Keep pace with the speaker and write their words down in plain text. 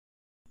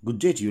Good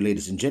day to you,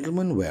 ladies and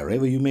gentlemen,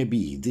 wherever you may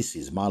be. This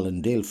is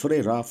Marlon Dale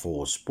Ferreira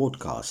for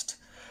Sportcast.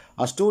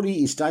 Our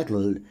story is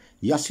titled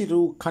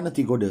Yasiru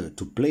Kanatigoda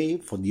to play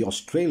for the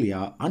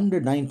Australia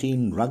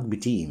Under-19 rugby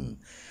team.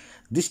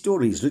 This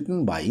story is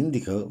written by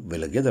Indika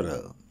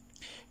Velagedara.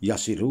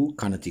 Yasiru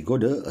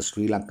Kanatigoda, a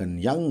Sri Lankan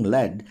young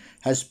lad,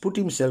 has put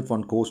himself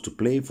on course to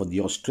play for the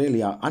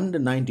Australia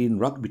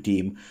Under-19 rugby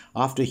team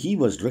after he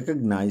was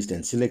recognised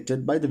and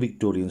selected by the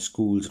Victorian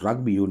Schools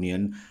Rugby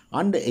Union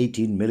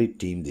Under-18 merit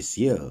team this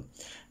year.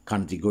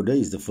 Kanatigoda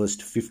is the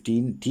first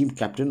 15 team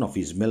captain of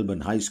his Melbourne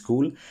High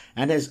School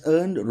and has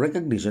earned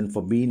recognition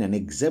for being an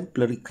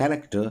exemplary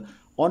character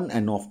on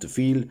and off the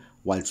field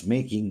whilst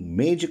making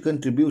major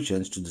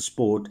contributions to the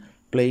sport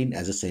playing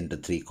as a centre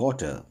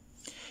three-quarter.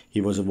 He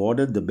was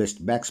awarded the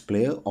Best Backs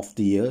Player of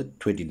the Year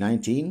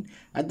 2019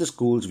 at the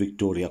school's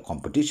Victoria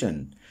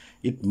competition.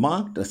 It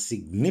marked a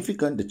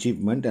significant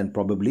achievement and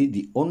probably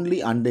the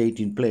only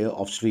under-18 player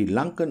of Sri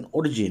Lankan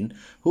origin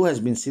who has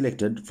been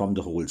selected from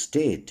the whole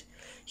state.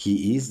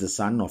 He is the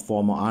son of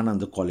former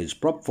Ananda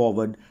College prop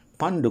forward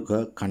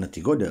Panduka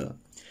Kanatigoda.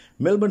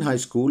 Melbourne High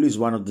School is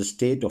one of the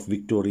state of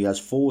Victoria's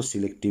 4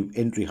 selective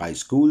entry high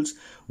schools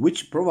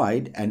which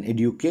provide an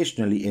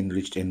educationally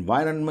enriched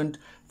environment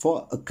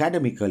for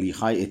academically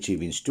high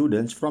achieving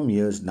students from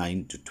years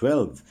 9 to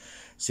 12.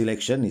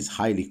 Selection is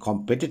highly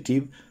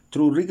competitive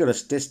through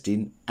rigorous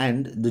testing,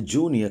 and the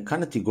junior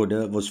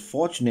Kanatigoda was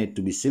fortunate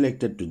to be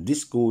selected to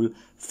this school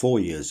 4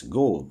 years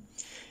ago.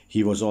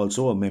 He was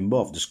also a member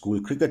of the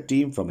school cricket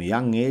team from a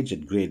young age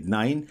at grade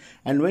 9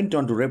 and went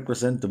on to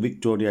represent the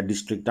Victoria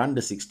District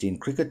Under-16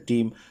 cricket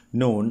team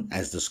known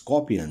as the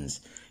Scorpions.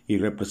 He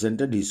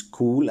represented his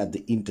school at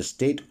the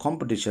interstate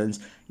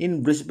competitions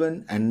in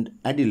Brisbane and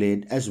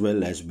Adelaide as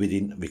well as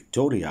within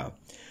Victoria.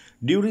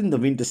 During the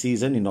winter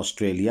season in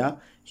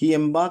Australia, he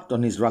embarked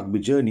on his rugby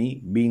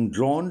journey, being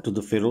drawn to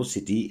the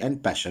ferocity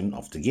and passion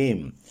of the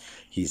game.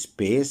 His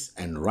pace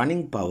and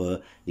running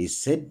power is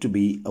said to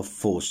be a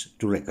force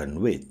to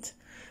reckon with.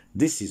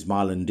 This is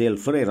Marlon Dale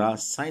Ferreira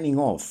signing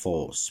off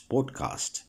for Sportcast.